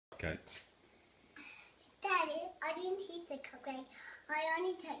cupcakes? Daddy, I didn't eat the cupcake. I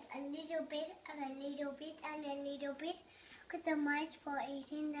only took a little bit and a little bit and a little bit because the mice were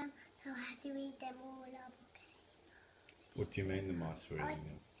eating them, so I had to eat them all up, okay? What do you mean the mice were eating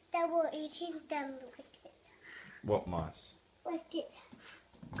them? They were eating them like this. What mice? Like this.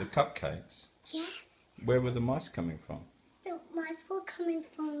 The cupcakes? Yes. Where were the mice coming from? The mice were coming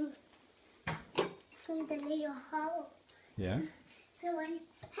from the little hole. Yeah? So I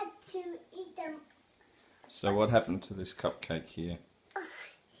had to eat them. So what happened to this cupcake here?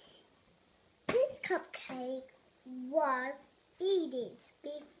 This cupcake was eaten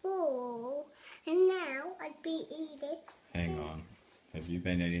before, and now I'd be eating. Hang on. Have you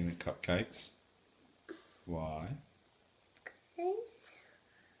been eating the cupcakes? Why? This.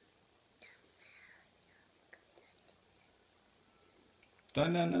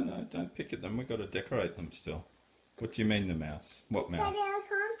 No, don't pick at them. We've got to decorate them still. What do you mean the mouse? What mouse? Daddy, I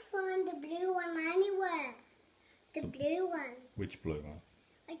can't find the blue one anywhere. The blue one. Which blue one?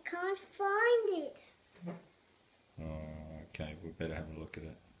 I can't find it. Oh, okay. We better have a look at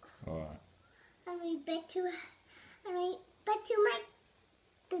it. Alright. And we better make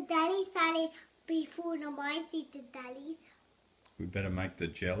the daddy salad before the mice eat the daddies. We better make the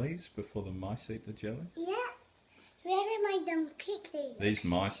jellies before the mice eat the jelly? Yes. We have to make them quickly. These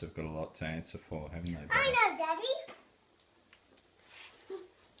mice have got a lot to answer for, haven't they? I know, Daddy.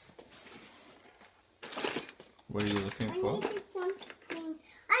 What are you looking I for? needed something.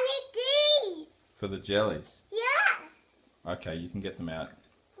 I need these. For the jellies? Yeah. Okay, you can get them out.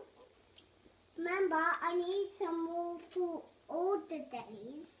 Remember, I need some more for all the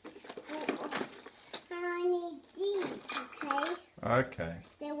daddies. And I need these, okay? Okay.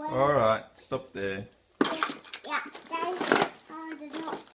 They were. Alright, stop there. Yeah, Daddy. They're not